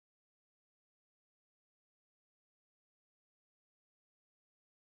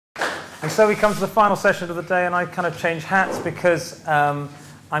And so we come to the final session of the day, and I kind of change hats because I'm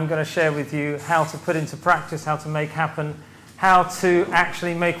going to share with you how to put into practice, how to make happen, how to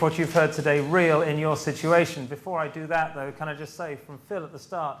actually make what you've heard today real in your situation. Before I do that, though, can I just say from Phil at the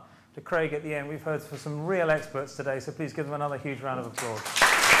start to Craig at the end, we've heard from some real experts today, so please give them another huge round of applause.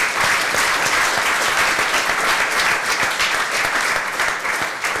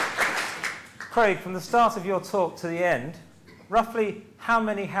 Craig, from the start of your talk to the end, roughly how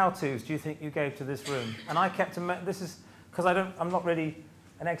many how-tos do you think you gave to this room? And I kept this is because I'm not really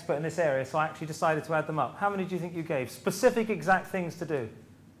an expert in this area, so I actually decided to add them up. How many do you think you gave? Specific, exact things to do?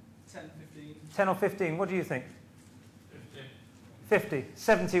 10, 15. 10 or 15. What do you think? 50.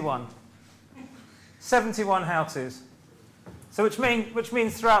 71. 71 how-tos. So which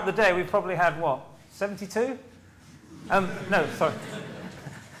means throughout the day we've probably had what? 72? No, sorry.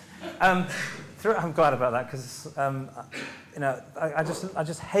 I'm glad about that because I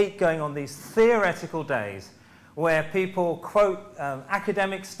just hate going on these theoretical days where people quote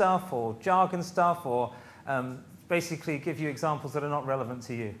academic stuff or jargon stuff or basically give you examples that are not relevant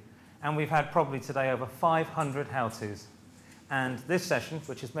to you. And we've had probably today over 500 how-tos. And this session,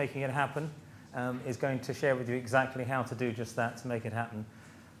 which is making it happen, is going to share with you exactly how to do just that to make it happen.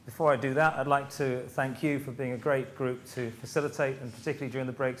 Before I do that, I'd like to thank you for being a great group to facilitate, and particularly during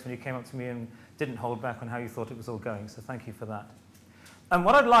the breaks when you came up to me and didn't hold back on how you thought it was all going. So thank you for that. And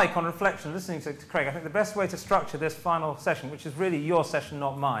what I'd like, on reflection, listening to Craig, I think the best way to structure this final session, which is really your session,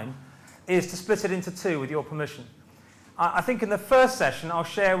 not mine, is to split it into two with your permission. I think in the first session, I'll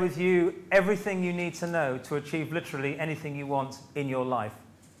share with you everything you need to know to achieve literally anything you want in your life.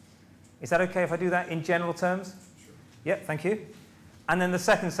 Is that okay if I do that in general terms? Sure. Yep, thank you. And then the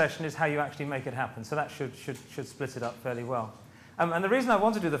second session is how you actually make it happen. So that should split it up fairly well. And the reason I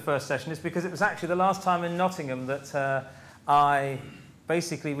want to do the first session is because it was actually the last time in Nottingham that I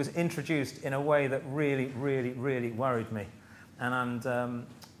basically was introduced in a way that really, really, really worried me. And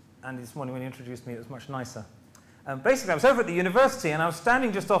this morning when you introduced me, it was much nicer. Basically, I was over at the university, and I was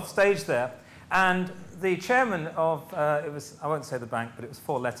standing just off stage there, and the chairman of, I won't say the bank, but it was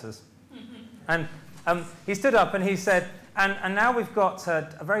 4 letters. And he stood up and he said, and now we've got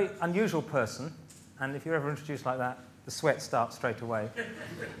a very unusual person, and if you're ever introduced like that, the sweat starts straight away.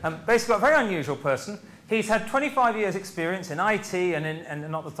 Basically, a very unusual person. He's had 25 years experience in IT,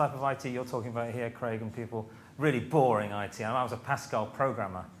 and not the type of IT you're talking about here, Craig, and people, really boring IT. I was a Pascal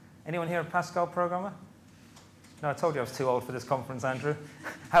programmer. Anyone here a Pascal programmer? No, I told you I was too old for this conference, Andrew.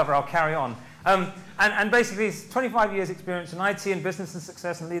 However, I'll carry on. And basically, he's 25 years experience in IT and business and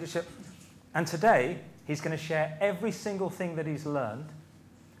success and leadership. And today, he's going to share every single thing that he's learned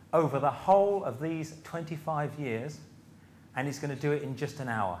over the whole of these 25 years, and he's going to do it in just an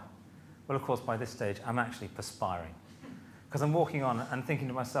hour. Well, of course, by this stage, I'm actually perspiring, because I'm walking on and thinking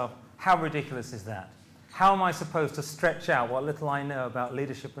to myself, how ridiculous is that? How am I supposed to stretch out what little I know about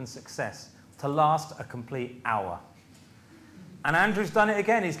leadership and success to last a complete hour? And Andrew's done it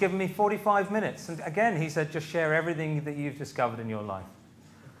again. He's given me 45 minutes. And again, he said, just share everything that you've discovered in your life.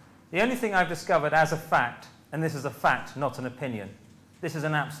 The only thing I've discovered as a fact, and this is a fact, not an opinion, this is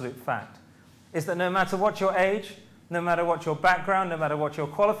an absolute fact, is that no matter what your age, no matter what your background, no matter what your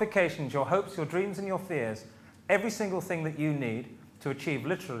qualifications, your hopes, your dreams, and your fears, every single thing that you need to achieve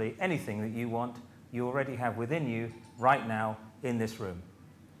literally anything that you want, you already have within you right now in this room.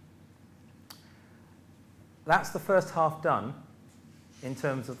 That's the first half done in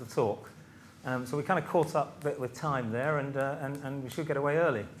terms of the talk. So we kind of caught up a bit with time there, and we should get away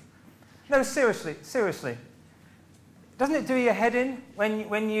early. No, seriously. Doesn't it do your head in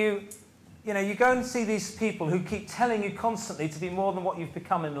when you go and see these people who keep telling you constantly to be more than what you've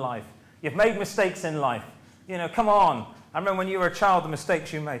become in life? You've made mistakes in life. Come on. I remember when you were a child, the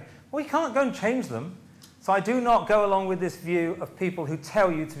mistakes you made. Well, you can't go and change them. So I do not go along with this view of people who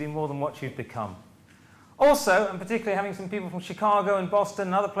tell you to be more than what you've become. Also, and particularly having some people from Chicago and Boston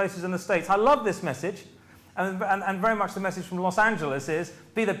and other places in the States, I love this message, and very much the message from Los Angeles is,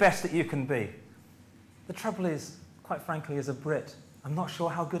 be the best that you can be. The trouble is, quite frankly, as a Brit, I'm not sure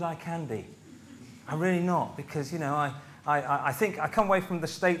how good I can be. I'm really not, because, I think I come away from the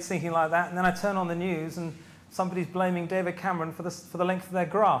States thinking like that, and then I turn on the news and somebody's blaming David Cameron for the length of their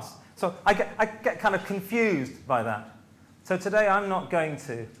grass. So I get kind of confused by that. So today I'm not going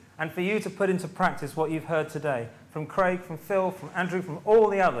to. And for you to put into practice what you've heard today, from Craig, from Phil, from Andrew, from all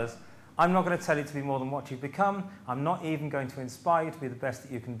the others, I'm not going to tell you to be more than what you've become. I'm not even going to inspire you to be the best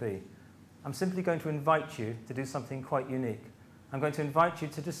that you can be. I'm simply going to invite you to do something quite unique. I'm going to invite you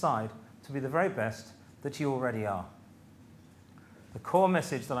to decide to be the very best that you already are. The core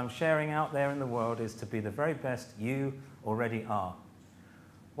message that I'm sharing out there in the world is to be the very best you already are.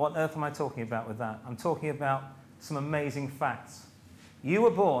 What on earth am I talking about with that? I'm talking about some amazing facts. You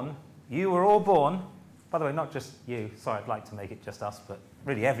were all born, by the way, not just you, sorry, I'd like to make it just us, but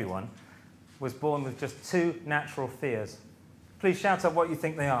really everyone, was born with just 2 natural fears. Please shout out what you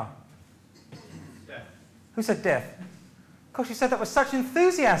think they are. Death. Who said death? Gosh, you said that with such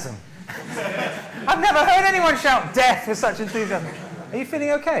enthusiasm. I've never heard anyone shout death with such enthusiasm. Are you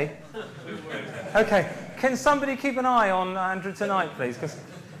feeling okay? Okay. Can somebody keep an eye on Andrew tonight, please?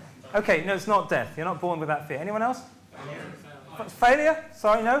 Okay, no, it's not death. You're not born with that fear. Anyone else? Failure?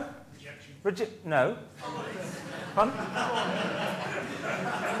 Sorry, no? No. Pardon?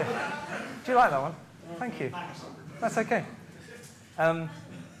 Okay. Do you like that one? Thank you. That's okay.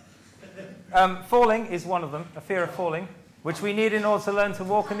 Falling is one of them, a fear of falling, which we need in order to learn to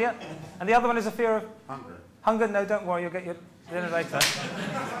walk. And the other one is a fear of? Hunger. Hunger? No, don't worry, you'll get your dinner later.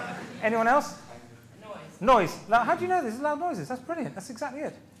 Anyone else? Noise. How do you know this? Loud noises. That's brilliant. That's exactly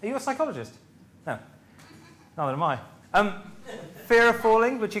it. Are you a psychologist? No. Neither am I. Fear of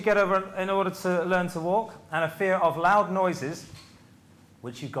falling, which you get over in order to learn to walk, and a fear of loud noises,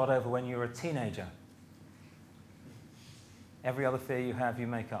 which you got over when you were a teenager. Every other fear you have, you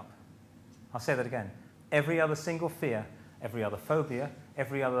make up. I'll say that again. Every other single fear, every other phobia,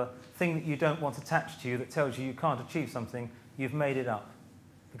 every other thing that you don't want attached to you that tells you you can't achieve something, you've made it up.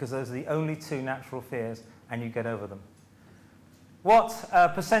 Because those are the only 2 natural fears, and you get over them. What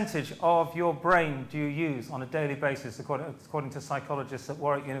percentage of your brain do you use on a daily basis, according to psychologists at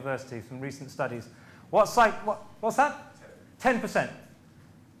Warwick University from recent studies? What's that? 10%.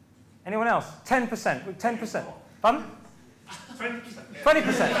 Anyone else? 10%. 10%. Pardon? 20%.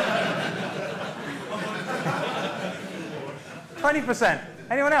 20%. 20%.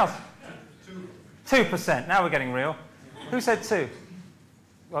 Anyone else? 2%. Now we're getting real. Who said 2?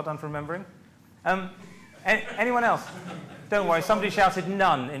 Well done for remembering. Anyone else? Don't worry, somebody shouted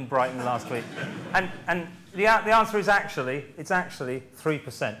none in Brighton last week. And the answer is actually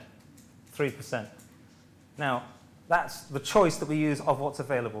 3%. 3%. Now, that's the choice that we use of what's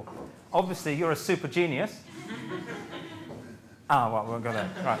available. Obviously, you're a super genius. Well, we won't go there.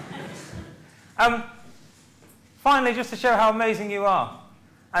 Right. Finally, just to show how amazing you are,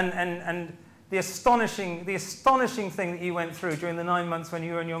 and the astonishing thing that you went through during the 9 months when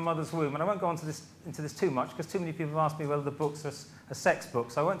you were in your mother's womb. And I won't go into this too much, because too many people have asked me whether the books are sex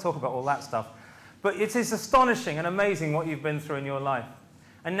books, so I won't talk about all that stuff. But it is astonishing and amazing what you've been through in your life.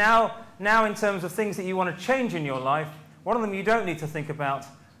 And now in terms of things that you want to change in your life, one of them you don't need to think about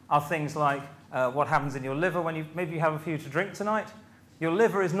are things like what happens in your liver when maybe you have a few to drink tonight. Your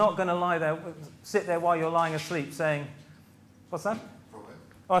liver is not going to sit there while you're lying asleep saying, what's that?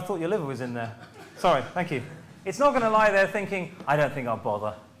 Oh, I thought your liver was in there. Sorry, thank you. It's not going to lie there thinking, I don't think I'll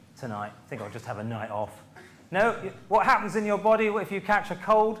bother tonight. I think I'll just have a night off. No, what happens in your body if you catch a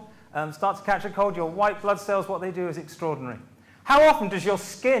cold, start to catch a cold, your white blood cells, what they do is extraordinary. How often does your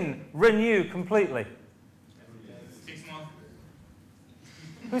skin renew completely? 6 months.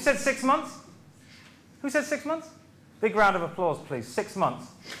 Who said 6 months? Who said 6 months? Big round of applause, please. 6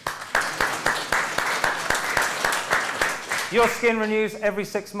 months. Your skin renews every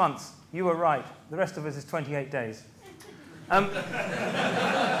 6 months. You were right. The rest of us is 28 days. And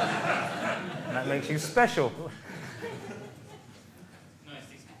that makes you special.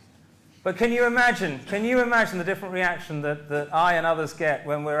 But can you imagine the different reaction that I and others get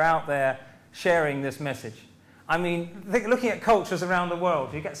when we're out there sharing this message? I mean, looking at cultures around the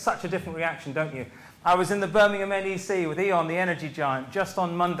world, you get such a different reaction, don't you? I was in the Birmingham NEC with Eon, the energy giant, just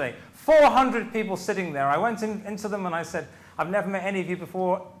on Monday. 400 people sitting there. I went into them and I said, I've never met any of you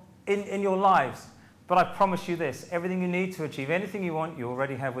before in your lives, but I promise you this, everything you need to achieve anything you want, you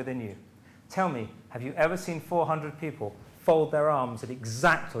already have within you. Tell me, have you ever seen 400 people fold their arms at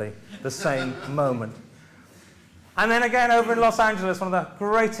exactly the same moment? And then again, over in Los Angeles, one of the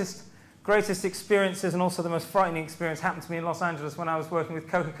greatest experiences and also the most frightening experience happened to me in Los Angeles when I was working with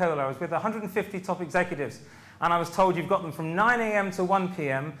Coca-Cola. I was with 150 top executives, and I was told you've got them from 9 a.m. to 1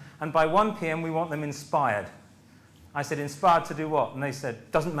 p.m., and by 1 p.m. we want them inspired. I said, inspired to do what? And they said,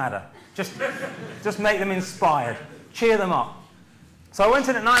 doesn't matter. Just make them inspired. Cheer them up. So I went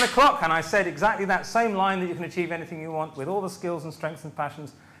in at 9 o'clock and I said exactly that same line, that you can achieve anything you want with all the skills and strengths and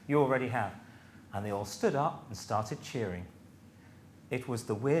passions you already have. And they all stood up and started cheering. It was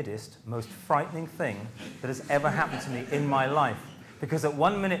the weirdest, most frightening thing that has ever happened to me in my life. Because at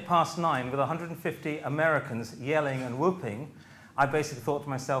 1 minute past 9, with 150 Americans yelling and whooping, I basically thought to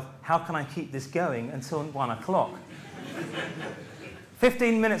myself, how can I keep this going until 1 o'clock?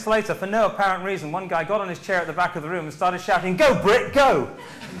 15 minutes later, for no apparent reason, one guy got on his chair at the back of the room and started shouting, "Go, Brit, go!"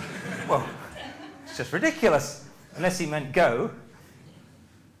 Well, it's just ridiculous, unless he meant go.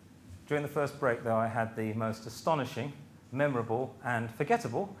 During the first break, though, I had the most astonishing, memorable, and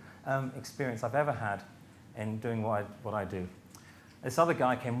forgettable experience I've ever had in doing what I do. This other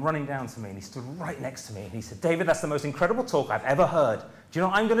guy came running down to me, and he stood right next to me, and he said, "David, that's the most incredible talk I've ever heard. Do you know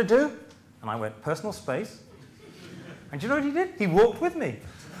what I'm going to do?" And I went, "Personal space." And do you know what he did? He walked with me.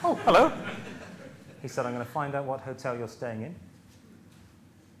 "Oh, hello." He said, "I'm going to find out what hotel you're staying in."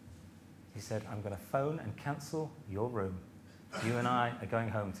 He said, "I'm going to phone and cancel your room. You and I are going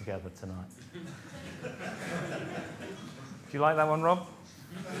home together tonight." Do you like that one, Rob?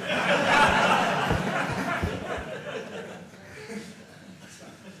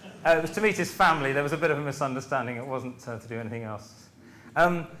 It was to meet his family. There was a bit of a misunderstanding. It wasn't to do anything else.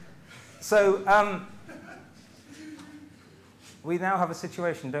 We now have a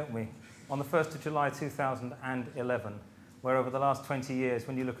situation, don't we, on the 1st of July 2011, where over the last 20 years,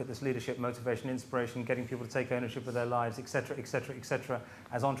 when you look at this leadership, motivation, inspiration, getting people to take ownership of their lives, etc., etc., etc.,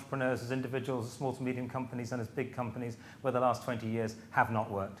 as entrepreneurs, as individuals, as small to medium companies, and as big companies, where the last 20 years have not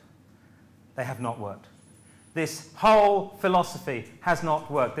worked. They have not worked. This whole philosophy has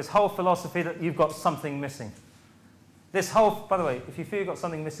not worked. This whole philosophy that you've got something missing. This whole, by the way, if you feel you've got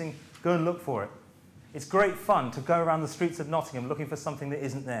something missing, go and look for it. It's great fun to go around the streets of Nottingham looking for something that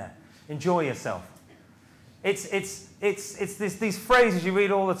isn't there. Enjoy yourself. It's these phrases you read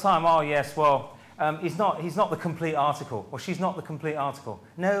all the time. "Oh, yes, well, he's not the complete article," or "she's not the complete article."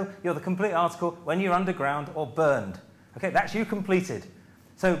 No, you're the complete article when you're underground or burned. Okay, that's you completed.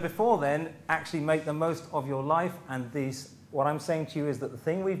 So before then, actually make the most of your life. And what I'm saying to you is that the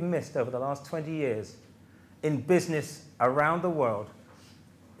thing we've missed over the last 20 years in business around the world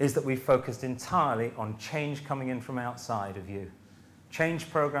is that we've focused entirely on change coming in from outside of you.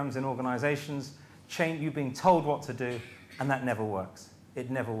 Change programs in organizations, you being told what to do, and that never works. It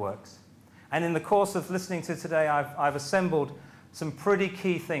never works. And in the course of listening to today, I've assembled some pretty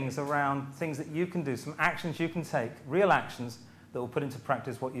key things around things that you can do, some actions you can take, real actions that will put into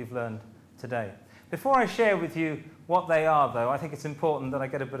practice what you've learned today. Before I share with you what they are, though, I think it's important that I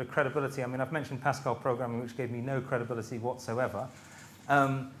get a bit of credibility. I mean, I've mentioned Pascal programming, which gave me no credibility whatsoever.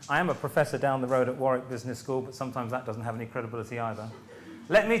 I am a professor down the road at Warwick Business School, but sometimes that doesn't have any credibility either.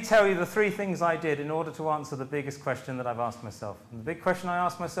 Let me tell you the 3 things I did in order to answer the biggest question that I've asked myself. And the big question I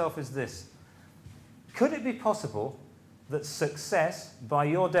asked myself is this: could it be possible that success, by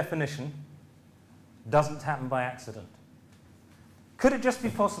your definition, doesn't happen by accident? Could it just be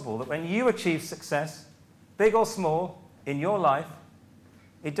possible that when you achieve success, big or small, in your life,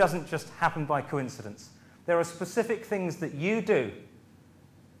 it doesn't just happen by coincidence? There are specific things that you do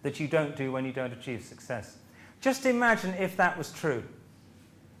that you don't do when you don't achieve success. Just imagine if that was true.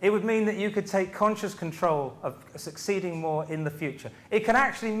 It would mean that you could take conscious control of succeeding more in the future. It can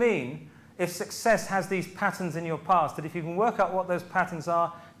actually mean, if success has these patterns in your past, that if you can work out what those patterns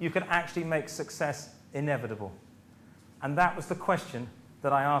are, you can actually make success inevitable. And that was the question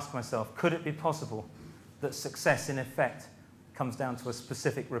that I asked myself. Could it be possible that success, in effect, comes down to a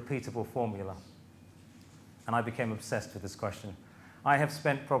specific, repeatable formula? And I became obsessed with this question. I have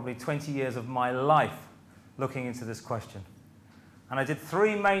spent probably 20 years of my life looking into this question. And I did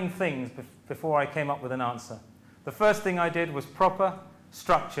 3 main things before I came up with an answer. The first thing I did was proper,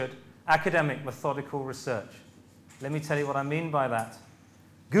 structured, academic, methodical research. Let me tell you what I mean by that.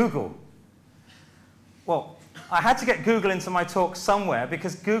 Google. Well, I had to get Google into my talk somewhere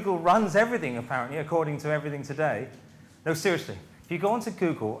because Google runs everything, apparently, according to everything today. No, seriously. If you go onto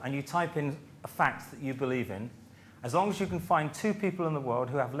Google and you type in a fact that you believe in, as long as you can find 2 people in the world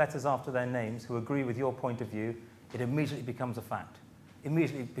who have letters after their names who agree with your point of view, it immediately becomes a fact.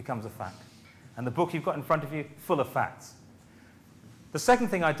 Immediately becomes a fact. And the book you've got in front of you, full of facts. The second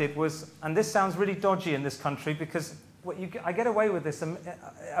thing I did was, and this sounds really dodgy in this country because I get away with this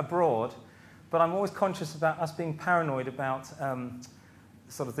abroad, but I'm always conscious about us being paranoid about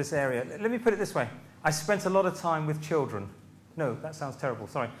sort of this area. Let me put it this way. I spent a lot of time with children. No, that sounds terrible,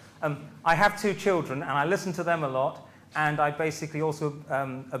 sorry. I have 2 children, and I listen to them a lot, and I basically also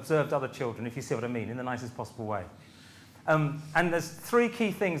observed other children, if you see what I mean, in the nicest possible way. And there's 3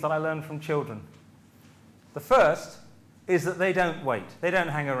 key things that I learned from children. The first is that they don't wait. They don't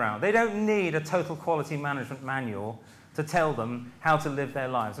hang around. They don't need a total quality management manual to tell them how to live their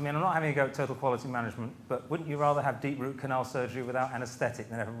lives. I mean, I'm not having a go at total quality management, but wouldn't you rather have deep root canal surgery without anesthetic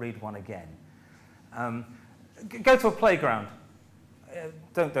than ever read one again? Go to a playground.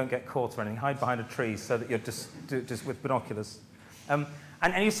 Don't get caught or anything. Hide behind a tree so that you're just with binoculars. And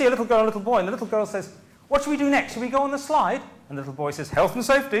you see a little girl and a little boy, and the little girl says, "What should we do next? Should we go on the slide?" And the little boy says, "Health and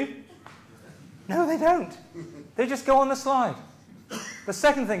safety." No, they don't. They just go on the slide. The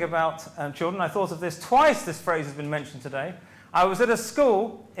second thing about children, I thought of this twice, this phrase has been mentioned today. I was at a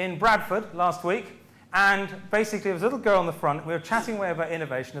school in Bradford last week, and basically there was a little girl on the front. We were chatting away about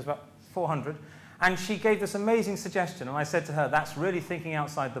innovation. There's about 400. And she gave this amazing suggestion. And I said to her, that's really thinking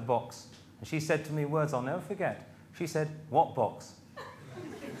outside the box. And she said to me words I'll never forget. She said, what box?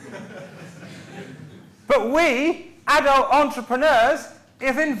 But we, adult entrepreneurs,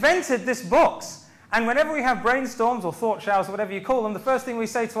 have invented this box. And whenever we have brainstorms or thought showers or whatever you call them, the first thing we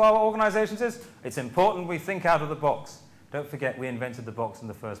say to our organizations is, it's important we think out of the box. Don't forget we invented the box in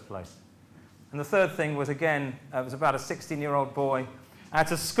the first place. And the third thing was, again, it was about a 16-year-old boy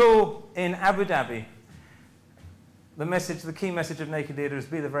at a school in Abu Dhabi. The key message of Naked Leader is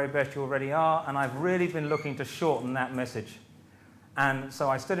be the very best you already are, and I've really been looking to shorten that message. And so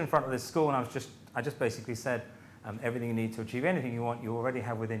I stood in front of this school, and I just basically said, everything you need to achieve anything you want, you already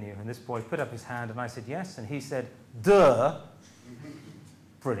have within you. And this boy put up his hand, and I said, yes, and he said, duh.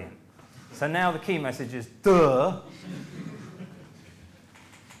 Brilliant. So now the key message is, duh.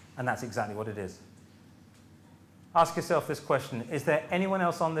 And that's exactly what it is. Ask yourself this question, is there anyone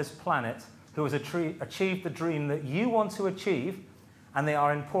else on this planet who has achieved the dream that you want to achieve, and they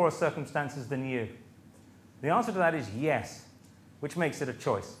are in poorer circumstances than you? The answer to that is yes, which makes it a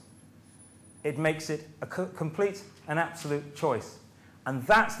choice. It makes it a complete and absolute choice. And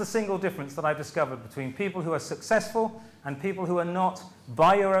that's the single difference that I've discovered between people who are successful and people who are not,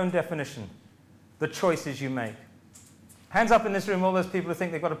 by your own definition. The choices you make. Hands up in this room, all those people who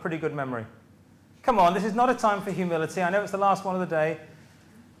think they've got a pretty good memory. Come on, this is not a time for humility. I know it's the last one of the day.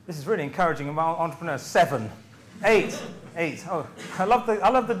 This is really encouraging among entrepreneurs. 7, 8. Oh, I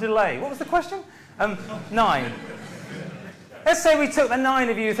love the delay. What was the question? 9. Let's say we took the 9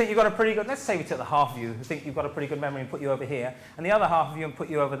 of you who think you've got a pretty good, let's say we took the half of you who think you've got a pretty good memory and put you over here, and the other half of you and put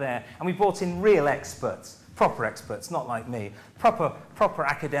you over there, and we brought in real experts, proper experts, not like me, proper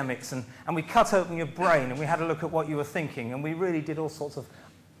academics, and we cut open your brain, and we had a look at what you were thinking, and we really did all sorts of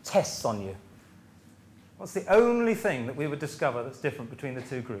tests on you. What's the only thing that we would discover that's different between the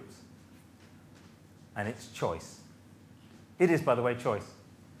two groups? And it's choice. It is, by the way, choice.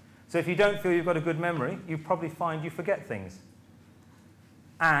 So if you don't feel you've got a good memory, you probably find you forget things.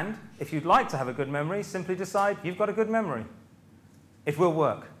 And if you'd like to have a good memory, simply decide you've got a good memory. It will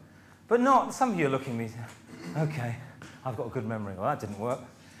work. But not, some of you are looking at me, okay, I've got a good memory. Well, that didn't work.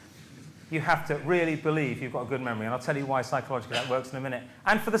 You have to really believe you've got a good memory, and I'll tell you why psychologically that works in a minute.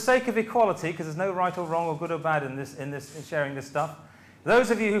 And for the sake of equality, because there's no right or wrong or good or bad in sharing this stuff,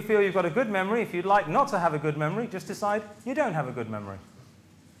 those of you who feel you've got a good memory, if you'd like not to have a good memory, just decide you don't have a good memory.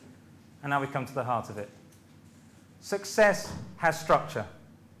 And now we come to the heart of it. Success has structure.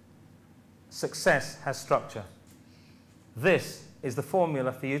 Success has structure. This is the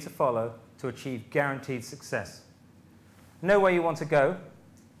formula for you to follow to achieve guaranteed success. Know where you want to go.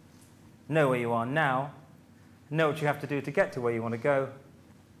 Know where you are now. Know what you have to do to get to where you want to go.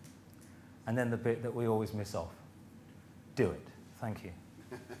 And then the bit that we always miss off. Do it. Thank you.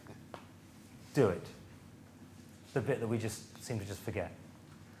 Do it. The bit that we just seem to just forget.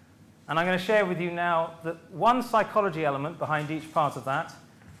 And I'm going to share with you now that one psychology element behind each part of that,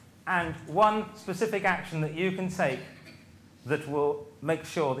 and one specific action that you can take that will make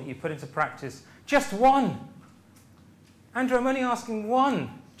sure that you put into practice just one. Andrew, I'm only asking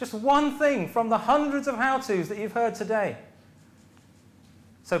one. Just one thing from the hundreds of how-tos that you've heard today.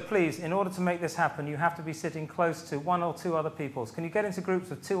 So please, in order to make this happen, you have to be sitting close to 1 or 2 other people. Can you get into groups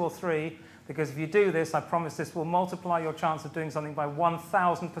of 2 or 3? Because if you do this, I promise this will multiply your chance of doing something by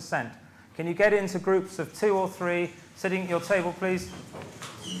 1,000%. Can you get into groups of 2 or 3, sitting at your table, please?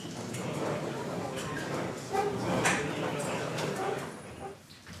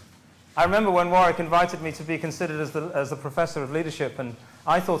 I remember when Warwick invited me to be considered as the professor of leadership, and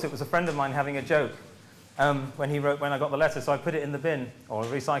I thought it was a friend of mine having a joke when I got the letter, so I put it in the bin, or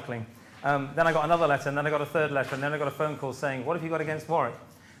recycling. Then I got another letter, and then I got a third letter, and then I got a phone call saying, what have you got against Warwick?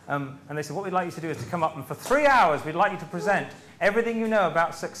 And they said, what we'd like you to do is to come up, and for 3 hours we'd like you to present everything you know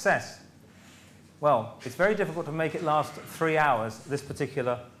about success. Well, it's very difficult to make it last 3 hours, this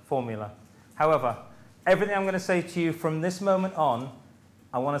particular formula. However, everything I'm going to say to you from this moment on,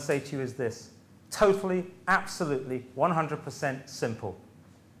 I want to say to you is this. Totally, absolutely, 100% simple.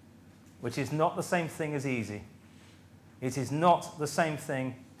 Which is not the same thing as easy. It is not the same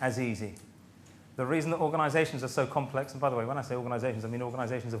thing as easy. The reason that organizations are so complex, and by the way, when I say organizations, I mean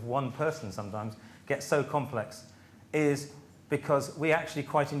organizations of one person sometimes, get so complex, is because we actually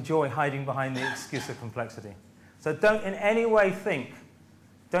quite enjoy hiding behind the excuse of complexity. So don't in any way think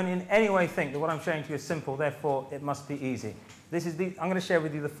that what I'm showing to you is simple, therefore it must be easy. I'm going to share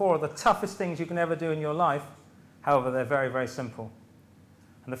with you the 4 of the toughest things you can ever do in your life. However, they're very, very simple.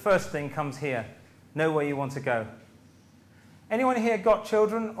 And the first thing comes here. Know where you want to go. Anyone here got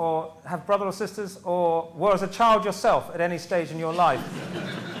children or have brothers or sisters or were as a child yourself at any stage in your life?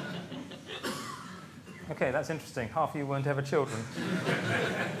 Okay, that's interesting. Half of you weren't ever children.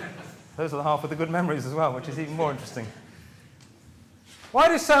 Those are the half with the good memories as well, which is even more interesting. Why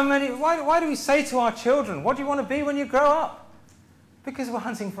do we say to our children, what do you want to be when you grow up? Because we're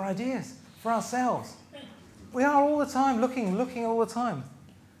hunting for ideas, for ourselves. We are all the time, looking all the time.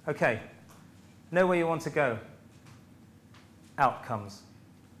 Okay, know where you want to go. Outcomes.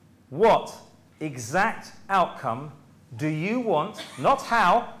 What exact outcome do you want? Not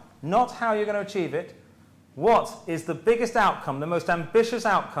how you're going to achieve it. What is the biggest outcome, the most ambitious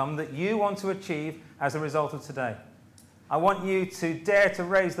outcome that you want to achieve as a result of today? I want you to dare to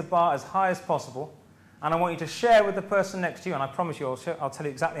raise the bar as high as possible, and I want you to share with the person next to you, and I promise you I'll tell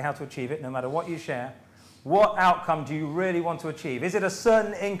you exactly how to achieve it, no matter what you share. What outcome do you really want to achieve? Is it a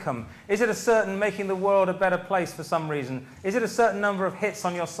certain income? Is it a certain making the world a better place for some reason? Is it a certain number of hits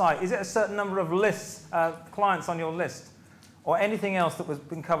on your site? Is it a certain number of lists, clients on your list? Or anything else that was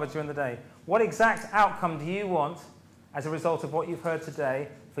been covered during the day? What exact outcome do you want as a result of what you've heard today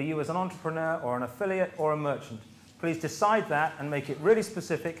for you as an entrepreneur or an affiliate or a merchant? Please decide that and make it really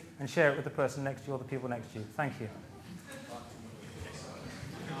specific and share it with the person next to you or the people next to you. Thank you.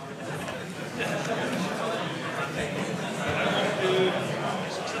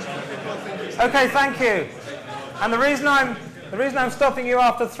 Okay, thank you. And the reason I'm stopping you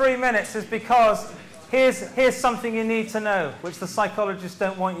after 3 minutes is because here's something you need to know, which the psychologists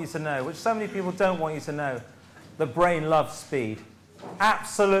don't want you to know, which so many people don't want you to know. The brain loves speed.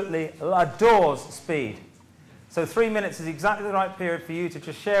 Absolutely adores speed. So 3 minutes is exactly the right period for you to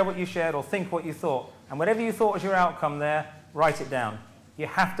just share what you shared or think what you thought. And whatever you thought was your outcome there, write it down. You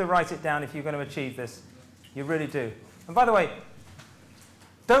have to write it down if you're going to achieve this. You really do. And by the way,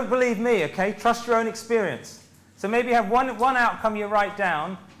 don't believe me, okay? Trust your own experience. So maybe you have one outcome you write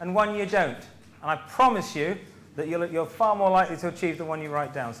down and one you don't. And I promise you that you're far more likely to achieve the one you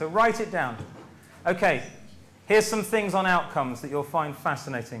write down. So write it down. Okay, here's some things on outcomes that you'll find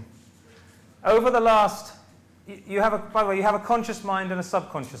fascinating. Over the last, by the way, you have a conscious mind and a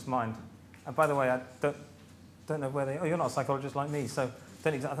subconscious mind. And by the way, I don't know where they are. Oh, you're not a psychologist like me, so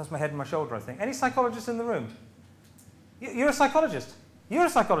that's my head and my shoulder, I think. Any psychologists in the room? You're a psychologist. You're a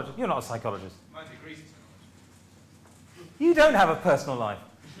psychologist. You're not a psychologist. My degree's in psychology. You don't have a personal life.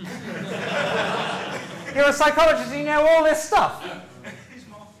 You're a psychologist and you know all this stuff.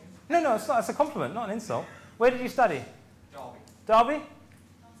 No, it's not. It's a compliment, not an insult. Where did you study? Derby. Derby?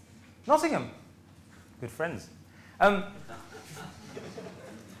 Nottingham. Good friends.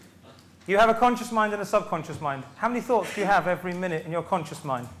 You have a conscious mind and a subconscious mind. How many thoughts do you have every minute in your conscious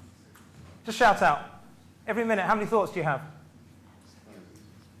mind? Just shout out. Every minute, how many thoughts do you have?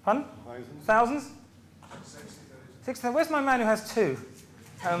 Pardon? Thousands? 60,000. Where's my man who has 2?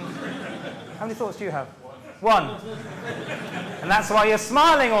 How many thoughts do you have? 1. And that's why you're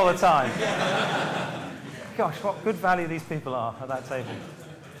smiling all the time. Gosh, what good value these people are at that table.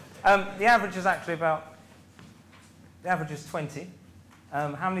 The average is actually about, the average is 20.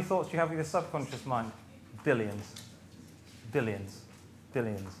 How many thoughts do you have with your subconscious mind? Billions. Billions.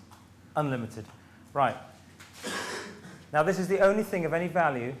 Billions. Unlimited. Right. Now, this is the only thing of any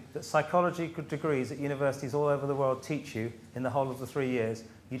value that psychology degrees at universities all over the world teach you in the whole of the 3 years.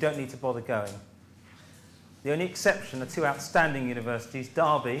 You don't need to bother going. The only exception are 2 outstanding universities,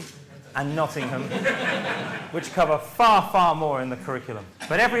 Derby and Nottingham, which cover far, far more in the curriculum.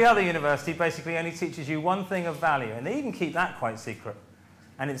 But every other university basically only teaches you one thing of value, and they even keep that quite secret,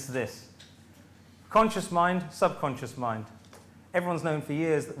 and it's this. Conscious mind, subconscious mind. Everyone's known for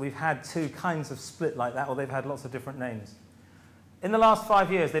years that we've had 2 kinds of split like that, or they've had lots of different names. In the last 5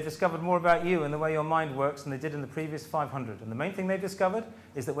 years, they've discovered more about you and the way your mind works than they did in the previous 500. And the main thing they've discovered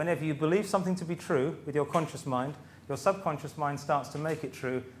is that whenever you believe something to be true with your conscious mind, your subconscious mind starts to make it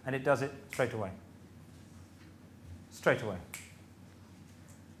true, and it does it straight away. Straight away.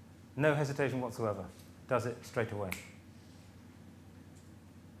 No hesitation whatsoever. Does it straight away.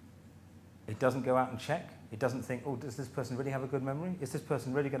 It doesn't go out and check. It doesn't think, oh, does this person really have a good memory? Is this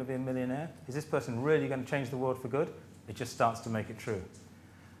person really going to be a millionaire? Is this person really going to change the world for good? It just starts to make it true.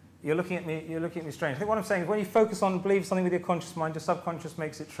 You're looking at me strange. I think what I'm saying is when you focus on believe something with your conscious mind, your subconscious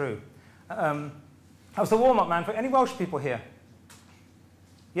makes it true. I was the warm-up man for any Welsh people here?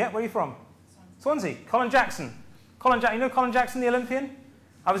 Yeah, where are you from? Swansea. Colin Jackson. You know Colin Jackson, the Olympian?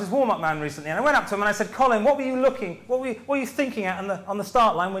 I was his warm-up man recently, and I went up to him and I said, Colin, what were you thinking at on the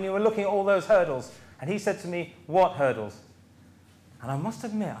start line when you were looking at all those hurdles? And he said to me, what hurdles? And I must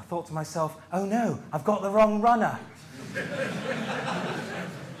admit, I thought to myself, oh no, I've got the wrong runner.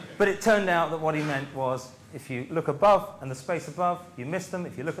 But it turned out that what he meant was, if you look above and the space above, you miss them.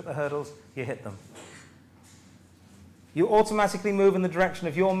 If you look at the hurdles, you hit them. You automatically move in the direction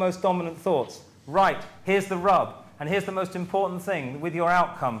of your most dominant thoughts. Right, here's the rub, and here's the most important thing with your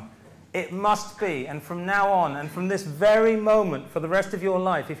outcome. It must be, and from now on, and from this very moment for the rest of your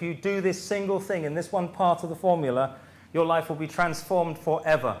life, if you do this single thing in this one part of the formula, your life will be transformed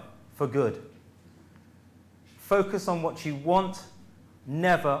forever, for good. Focus on what you want,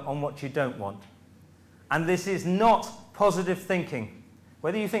 never on what you don't want. And this is not positive thinking.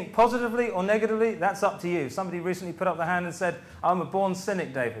 Whether you think positively or negatively, that's up to you. Somebody recently put up their hand and said, I'm a born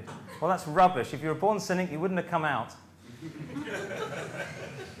cynic, David. Well, that's rubbish. If you're a born cynic, you wouldn't have come out.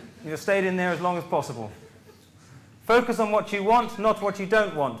 You'd have stayed in there as long as possible. Focus on what you want, not what you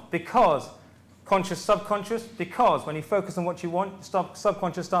don't want. Because, conscious, subconscious, because when you focus on what you want,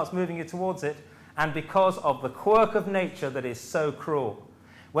 subconscious starts moving you towards it. And because of the quirk of nature that is so cruel.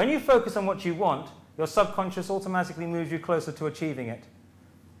 When you focus on what you want, your subconscious automatically moves you closer to achieving it.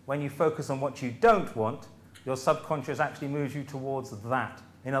 When you focus on what you don't want, your subconscious actually moves you towards that.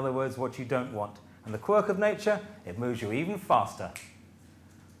 In other words, what you don't want. And the quirk of nature, it moves you even faster.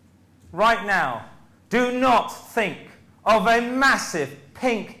 Right now, do not think of a massive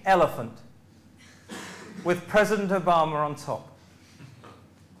pink elephant with President Obama on top.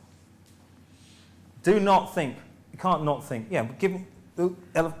 Do not think. You can't not think. Yeah, but give me... Oh,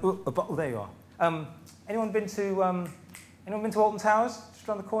 there you are. Anyone been to Alton Towers? Just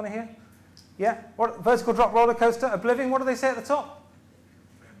around the corner here? Yeah? What, vertical drop roller coaster? Oblivion? What do they say at the top?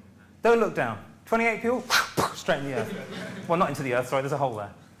 Don't look down. 28 people? Straight in the earth. Well, not into the earth, sorry, there's a hole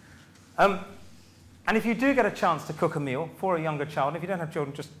there. And if you do get a chance to cook a meal for a younger child, if you don't have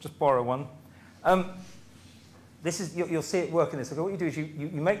children, just borrow one. You'll see it work in this. So what you do is you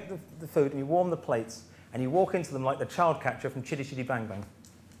make the food and you warm the plates and you walk into them like the child catcher from Chitty Chitty Bang Bang.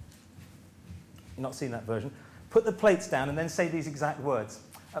 You've not seen that version. Put the plates down and then say these exact words.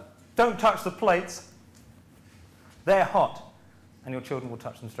 Don't touch the plates. They're hot. And your children will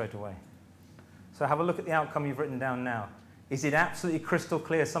touch them straight away. So have a look at the outcome you've written down now. Is it absolutely crystal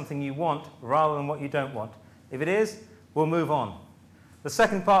clear something you want rather than what you don't want? If it is, we'll move on. The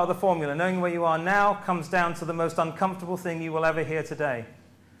second part of the formula, knowing where you are now, comes down to the most uncomfortable thing you will ever hear today.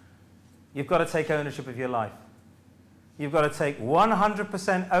 You've got to take ownership of your life. You've got to take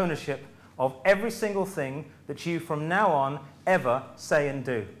 100% ownership of every single thing that you from now on ever say and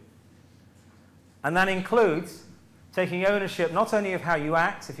do. And that includes taking ownership not only of how you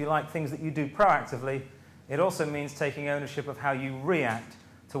act, if you like, things that you do proactively, it also means taking ownership of how you react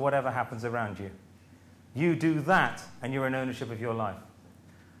to whatever happens around you. You do that and you're in ownership of your life.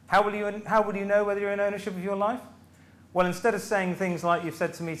 How will you know whether you're in ownership of your life? Well, instead of saying things like you've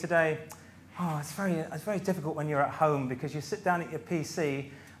said to me today, oh, it's very difficult when you're at home because you sit down at your PC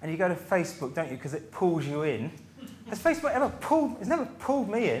and you go to Facebook, don't you, because it pulls you in. Has Facebook ever pulled? It's never pulled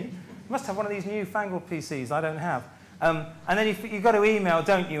me in. You must have one of these newfangled PCs I don't have. And then you've got to email,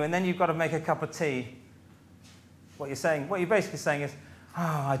 don't you? And then you've got to make a cup of tea. What you're basically saying is,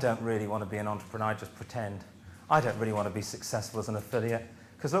 oh, I don't really want to be an entrepreneur, I just pretend. I don't really want to be successful as an affiliate.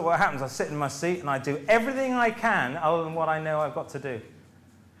 Because look what happens, I sit in my seat and I do everything I can other than what I know I've got to do.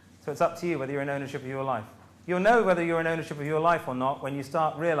 So it's up to you whether you're in ownership of your life. You'll know whether you're in ownership of your life or not when you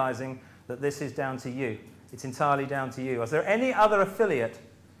start realizing that this is down to you. It's entirely down to you. Is there any other affiliate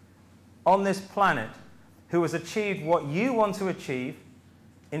on this planet who has achieved what you want to achieve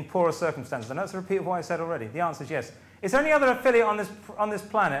in poorer circumstances? And that's a repeat of what I said already. The answer is yes. Is there any other affiliate on this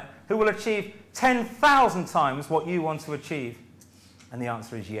planet who will achieve 10,000 times what you want to achieve? And the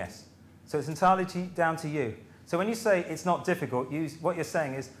answer is yes. So it's entirely down to you. So when you say it's not difficult, what you're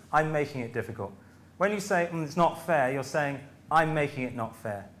saying is, I'm making it difficult. When you say it's not fair, you're saying, I'm making it not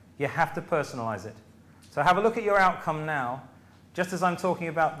fair. You have to personalize it. So have a look at your outcome now, just as I'm talking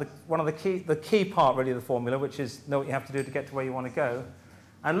about the key part really of the formula, which is know what you have to do to get to where you want to go.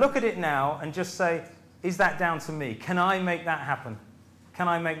 And look at it now and just say, is that down to me? Can I make that happen? Can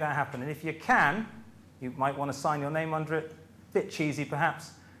I make that happen? And if you can, you might want to sign your name under it. Bit cheesy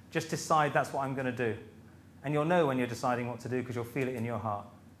perhaps. Just decide that's what I'm going to do. And you'll know when you're deciding what to do because you'll feel it in your heart.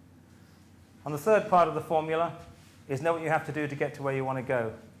 And the third part of the formula is know what you have to do to get to where you want to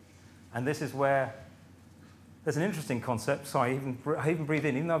go. And this is where there's an interesting concept. Sorry, I even breathe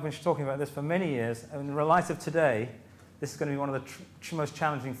in. Even though I've been talking about this for many years, in the light of today, this is going to be one of the most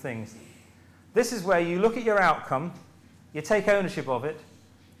challenging things. This is where you look at your outcome, you take ownership of it,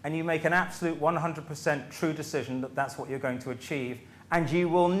 and you make an absolute 100% true decision that that's what you're going to achieve, and you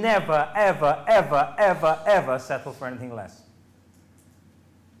will never, ever, ever, ever, ever settle for anything less.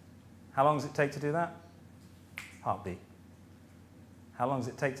 How long does it take to do that? Heartbeat. How long does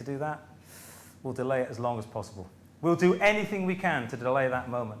it take to do that? We'll delay it as long as possible. We'll do anything we can to delay that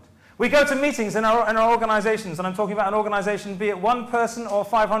moment. We go to meetings in our organizations, and I'm talking about an organization, be it one person or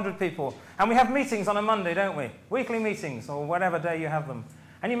 500 people, and we have meetings on a Monday, don't we? Weekly meetings, or whatever day you have them.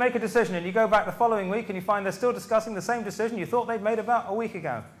 And you make a decision, and you go back the following week, and you find they're still discussing the same decision you thought they'd made about a week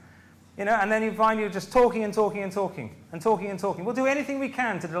ago. You know, and then you find you're just talking and talking and talking, and talking and talking. We'll do anything we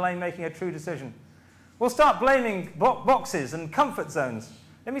can to delay making a true decision. We'll start blaming boxes and comfort zones.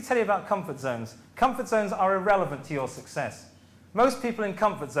 Let me tell you about comfort zones. Comfort zones are irrelevant to your success. Most people in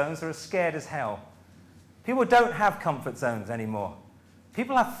comfort zones are as scared as hell. People don't have comfort zones anymore.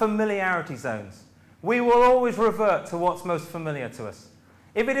 People have familiarity zones. We will always revert to what's most familiar to us.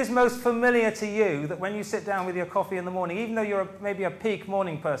 If it is most familiar to you that when you sit down with your coffee in the morning, even though you're maybe a peak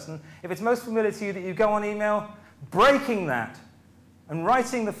morning person, if it's most familiar to you that you go on email, breaking that and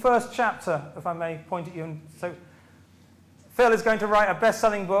writing the first chapter, if I may point at you. And so Phil is going to write a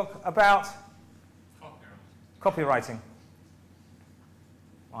best-selling book about copywriting.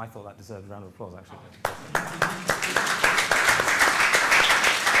 I thought that deserved a round of applause, actually.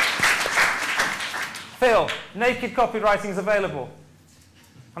 Phil, naked copywriting is available.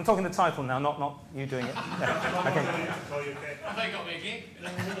 I'm talking the title now, not you doing it. Yeah. Okay. Have they got me a gig?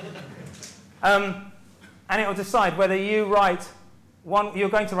 And it will decide whether you write one. You're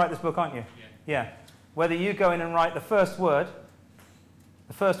going to write this book, aren't you? Yeah. Whether you go in and write the first word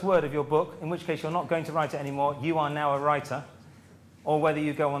of your book, in which case you're not going to write it anymore, you are now a writer, or whether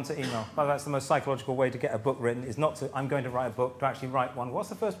you go on to email. But that's the most psychological way to get a book written, is not to, I'm going to write a book, to actually write one. What's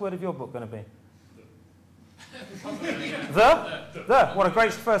the first word of your book going to be? The. What a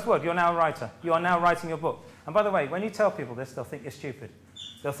great first word. You're now a writer. You are now writing your book. And by the way, when you tell people this, they'll think you're stupid.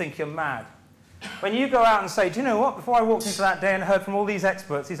 They'll think you're mad. When you go out and say, do you know what? Before I walked into that day and heard from all these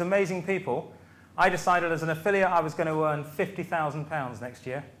experts, these amazing people, I decided as an affiliate I was going to earn £50,000 next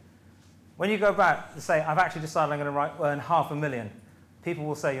year. When you go back and say, I've actually decided I'm going to earn £500,000, people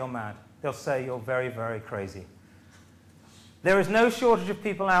will say you're mad. They'll say you're very, very crazy. There is no shortage of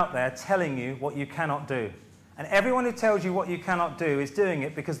people out there telling you what you cannot do. And everyone who tells you what you cannot do is doing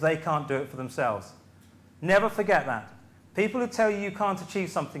it because they can't do it for themselves. Never forget that. People who tell you you can't achieve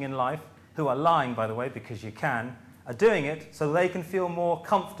something in life, who are lying, by the way, because you can, are doing it so they can feel more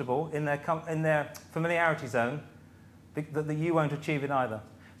comfortable in their familiarity zone, that you won't achieve it either.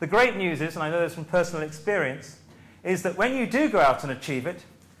 The great news is, and I know this from personal experience, is that when you do go out and achieve it,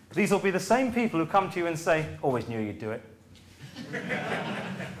 these will be the same people who come to you and say, always knew you'd do it.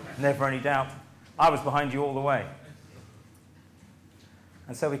 Never any doubt. I was behind you all the way.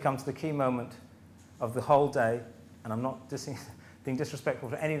 And so we come to the key moment of the whole day, and I'm not being disrespectful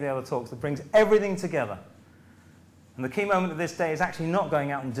to any of the other talks, that brings everything together. And the key moment of this day is actually not going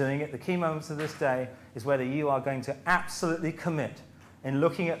out and doing it. The key moments of this day is whether you are going to absolutely commit in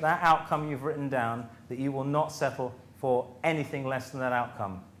looking at that outcome you've written down, that you will not settle for anything less than that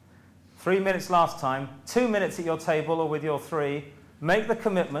outcome. 3 minutes last time, 2 minutes at your table or with your three. Make the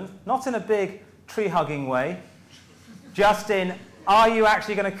commitment, not in a big tree-hugging way, just in, are you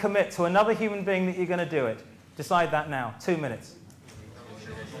actually going to commit to another human being that you're going to do it? Decide that now. 2 minutes.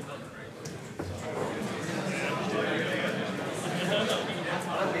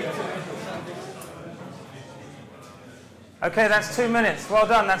 Okay, that's 2 minutes. Well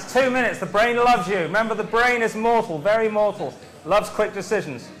done. That's 2 minutes. The brain loves you. Remember, the brain is mortal, very mortal. Loves quick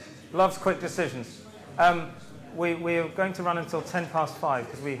decisions. Loves quick decisions. We're going to run until 5:10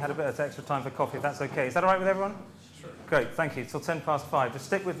 because we had a bit of extra time for coffee, if that's okay. Is that all right with everyone? Sure. Great, thank you. Till 5:10. Just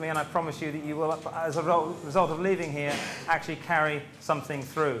stick with me, and I promise you that you will, as a result of leaving here, actually carry something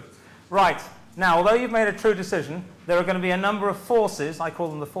through. Right. Now, although you've made a true decision, there are going to be a number of forces, I call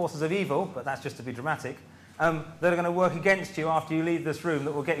them the forces of evil, but that's just to be dramatic, that are going to work against you after you leave this room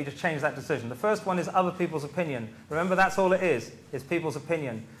that will get you to change that decision. The first one is other people's opinion. Remember, that's all it is people's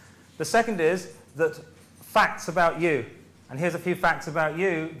opinion. The second is that facts about you. And here's a few facts about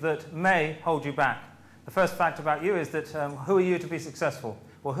you that may hold you back. The first fact about you is that who are you to be successful?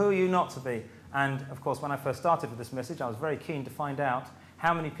 Well, who are you not to be? And, of course, when I first started with this message, I was very keen to find out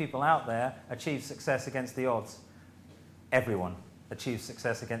how many people out there achieve success against the odds. Everyone achieves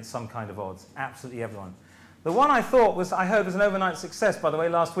success against some kind of odds. Absolutely everyone. The one I heard was an overnight success, by the way,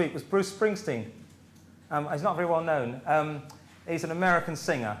 last week, was Bruce Springsteen. He's not very well known. He's an American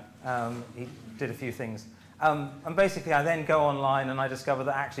singer. He did a few things. And basically, I then go online and I discover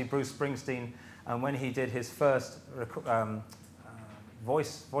that actually Bruce Springsteen, when he did his first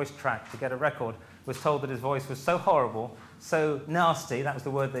voice track to get a record, was told that his voice was so horrible, so nasty, that was the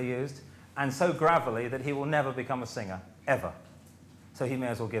word they used, and so gravelly that he will never become a singer, ever. So he may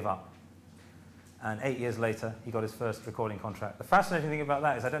as well give up. And 8 years later, he got his first recording contract. The fascinating thing about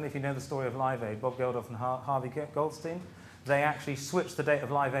that is, I don't know if you know the story of Live Aid, Bob Geldof and Harvey Goldstein. They actually switched the date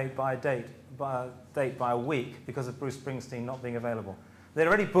of Live Aid by a week because of Bruce Springsteen not being available. They'd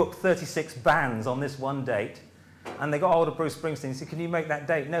already booked 36 bands on this one date, and they got hold of Bruce Springsteen and said, can you make that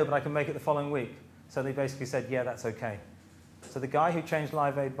date? No, but I can make it the following week. So they basically said, yeah, that's okay. So the guy who changed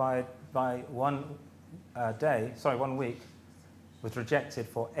Live Aid by 1 week, was rejected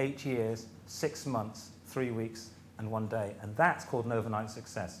for 8 years, 6 months, 3 weeks, and 1 day. And that's called an overnight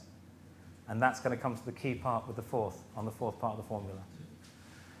success. And that's going to come to the key part with the fourth part of the formula.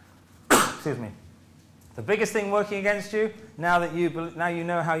 Excuse me. The biggest thing working against you, now you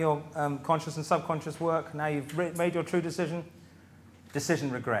know how your conscious and subconscious work, now you've made your true decision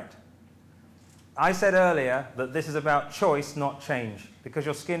regret. I said earlier that this is about choice, not change, because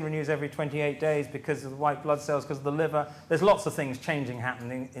your skin renews every 28 days, because of the white blood cells, because of the liver. There's lots of things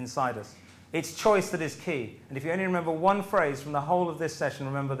happening inside us. It's choice that is key. And if you only remember one phrase from the whole of this session,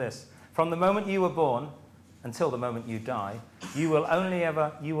 remember this. From the moment you were born until the moment you die, you will only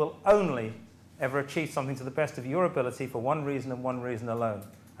ever achieve something to the best of your ability for one reason and one reason alone,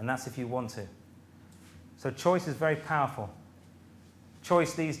 and that's if you want to. So choice is very powerful.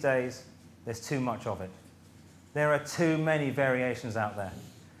 Choice these days, there's too much of it. There are too many variations out there.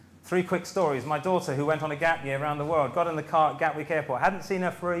 3 quick stories. My daughter, who went on a gap year around the world, got in the car at Gatwick Airport. Hadn't seen her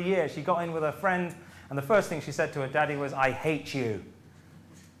for a year. She got in with her friend, and the first thing she said to her daddy was, "I hate you."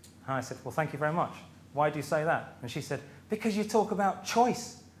 And I said, "Well, thank you very much. Why do you say that?" And she said, "Because you talk about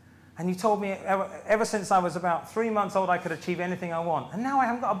choice. And you told me ever since I was about 3 months old I could achieve anything I want. And now I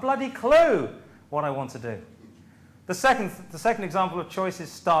haven't got a bloody clue what I want to do." The second example of choice is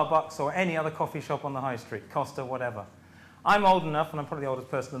Starbucks or any other coffee shop on the high street, Costa, whatever. I'm old enough, and I'm probably the oldest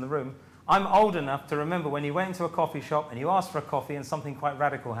person in the room, I'm old enough to remember when you went into a coffee shop and you asked for a coffee and something quite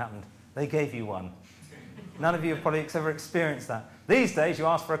radical happened. They gave you one. None of you have probably ever experienced that. These days you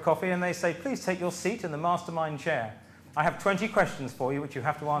ask for a coffee and they say, "Please take your seat in the mastermind chair. I have 20 questions for you which you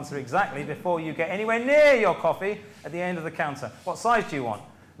have to answer exactly before you get anywhere near your coffee at the end of the counter. What size do you want?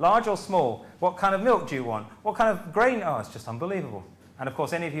 Large or small? What kind of milk do you want? What kind of grain?" Oh, it's just unbelievable. And of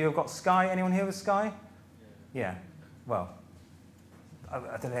course, any of you who have got Sky? Anyone here with Sky? Yeah. Well, I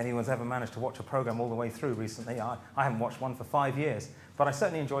don't know if anyone's ever managed to watch a program all the way through recently. I haven't watched one for 5 years. But I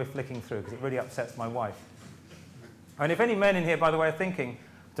certainly enjoy flicking through because it really upsets my wife. And if any men in here, by the way, are thinking,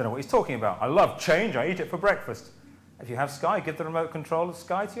 "I don't know what he's talking about. I love change. I eat it for breakfast." If you have Sky, give the remote control of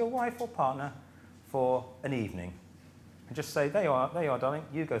Sky to your wife or partner for an evening. And just say, there you are, darling,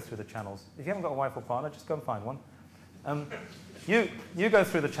 you go through the channels. If you haven't got a wife or partner, just go and find one. You go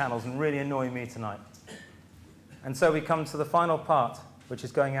through the channels and really annoy me tonight. And so we come to the final part, which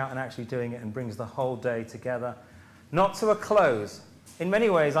is going out and actually doing it and brings the whole day together. Not to a close. In many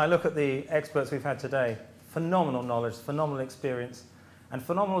ways, I look at the experts we've had today, phenomenal knowledge, phenomenal experience, and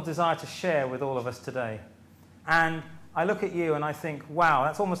phenomenal desire to share with all of us today. And I look at you and I think, wow,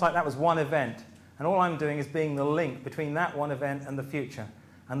 that's almost like that was one event. And all I'm doing is being the link between that one event and the future.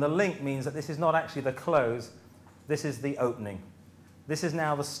 And the link means that this is not actually the close, this is the opening. This is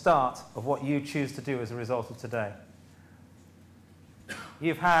now the start of what you choose to do as a result of today.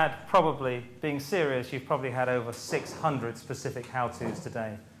 You've had probably, being serious, you've probably had over 600 specific how-tos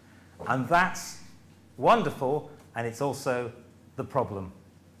today. And that's wonderful, and it's also the problem.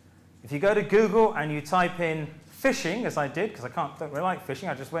 If you go to Google and you type in fishing, as I did, because don't really like fishing,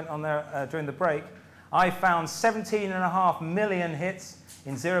 I just went on there during the break, I found 17.5 million hits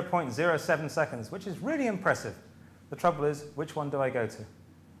in 0.07 seconds, which is really impressive. The trouble is, which one do I go to?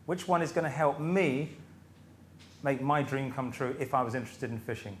 Which one is going to help me make my dream come true if I was interested in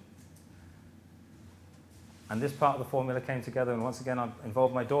fishing? And this part of the formula came together, and once again I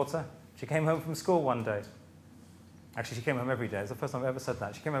involved my daughter. She came home from school one day. Actually, she came home every day. It's the first time I've ever said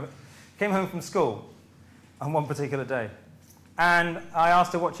that. She came home from school on one particular day. And I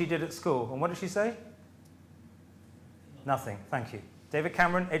asked her what she did at school. And what did she say? Nothing. Thank you. David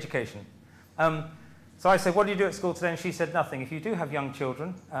Cameron, education. So I said, "What do you do at school today?" And she said, "Nothing." If you do have young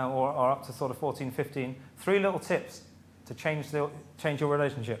children, or up to sort of 14, 15, 3 little tips to change your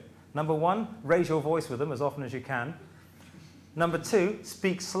relationship. Number 1, raise your voice with them as often as you can. Number 2,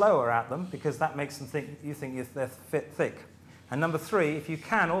 speak slower at them, because that makes them think they're thick. And number 3, if you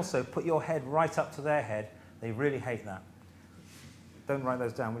can also put your head right up to their head. They really hate that. Don't write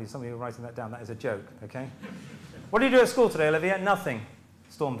those down, will you? Some of you are writing that down. That is a joke, okay? What do you do at school today, Olivia? Nothing.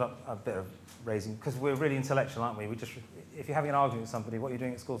 Stormed up a bit of raising, because we're really intellectual, aren't we? If you're having an argument with somebody, "What are you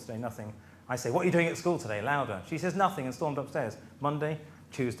doing at school today?" Nothing. I say, "What are you doing at school today?" Louder. She says nothing and stormed upstairs. Monday,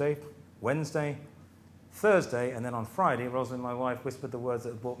 Tuesday, Wednesday,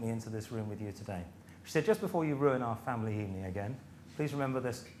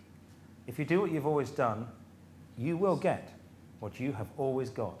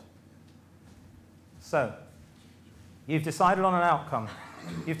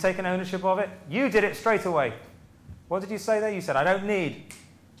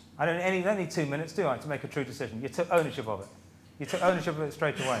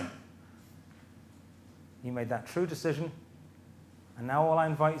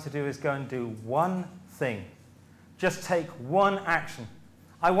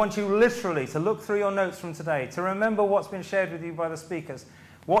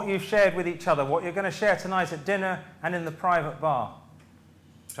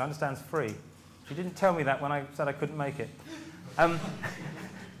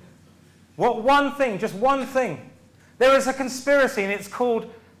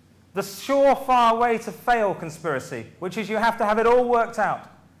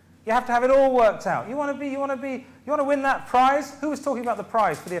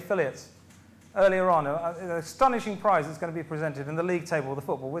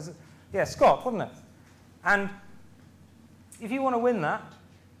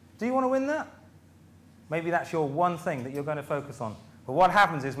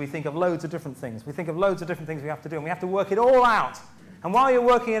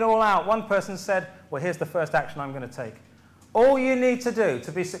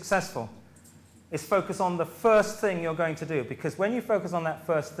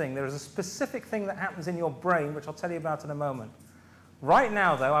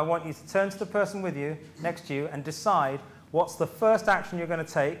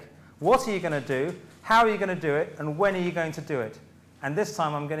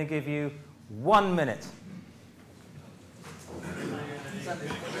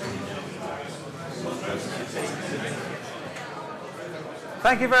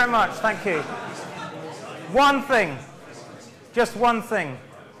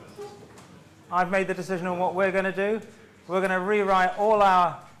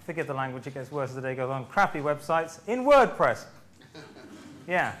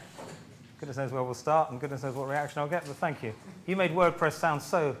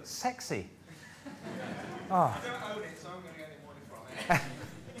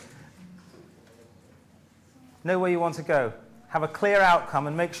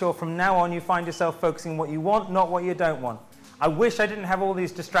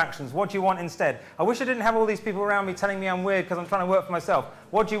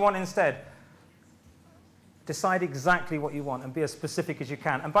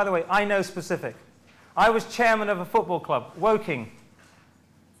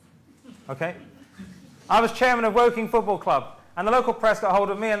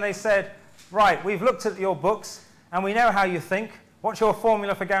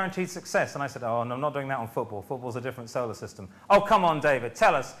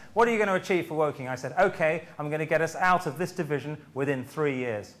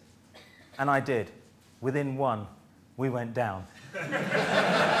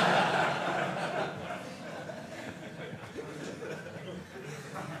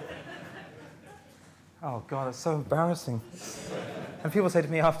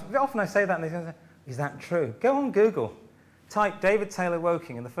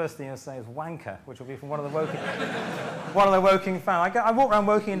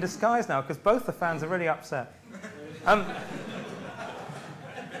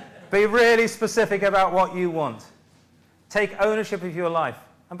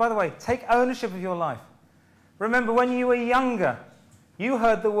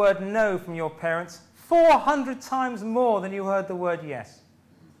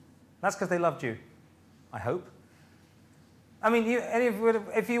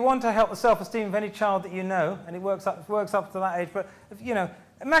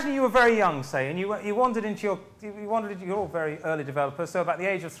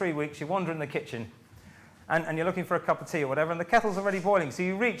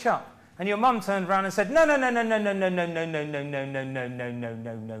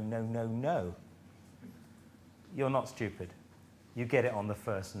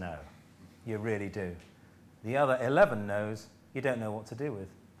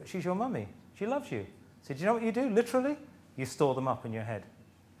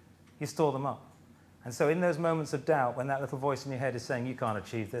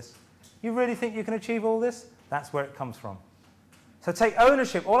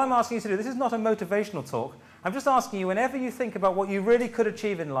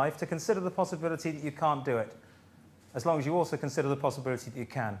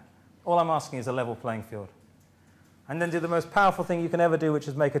 All I'm asking is a level playing field. And then do the most powerful thing you can ever do, which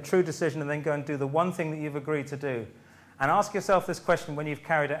is make a true decision and then go and do the one thing that you've agreed to do. And ask yourself this question when you've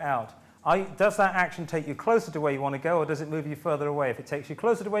carried it out. Does that action take you closer to where you want to go, or does it move you further away? If it takes you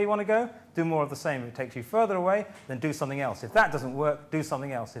closer to where you want to go, do more of the same. If it takes you further away, then do something else. If that doesn't work, do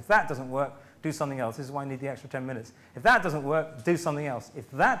something else. If that doesn't work, do something else. This is why I need the extra 10 minutes. If that doesn't work, do something else. If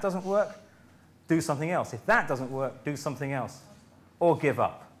that doesn't work, do something else. If that doesn't work, do something else. Or give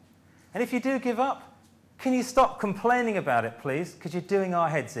up. And if you do give up, can you stop complaining about it, please? Because you're doing our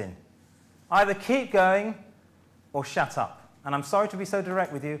heads in. Either keep going or shut up. And I'm sorry to be so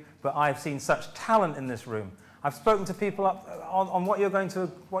direct with you, but I've seen such talent in this room. I've spoken to people on what you're going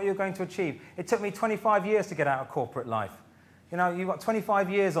to achieve. It took me 25 years to get out of corporate life. You know, you've got 25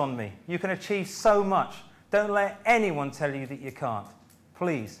 years on me. You can achieve so much. Don't let anyone tell you that you can't.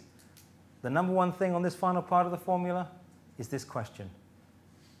 Please. The number one thing on this final part of the formula is this question.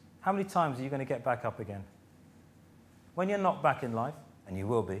 How many times are you going to get back up again? When you're not back in life, and you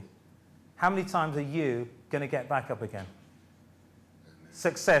will be, how many times are you going to get back up again?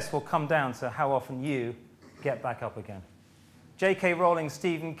 Success will come down to how often you get back up again. J.K. Rowling,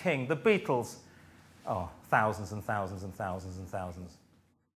 Stephen King, the Beatles, oh, thousands and thousands and thousands and thousands.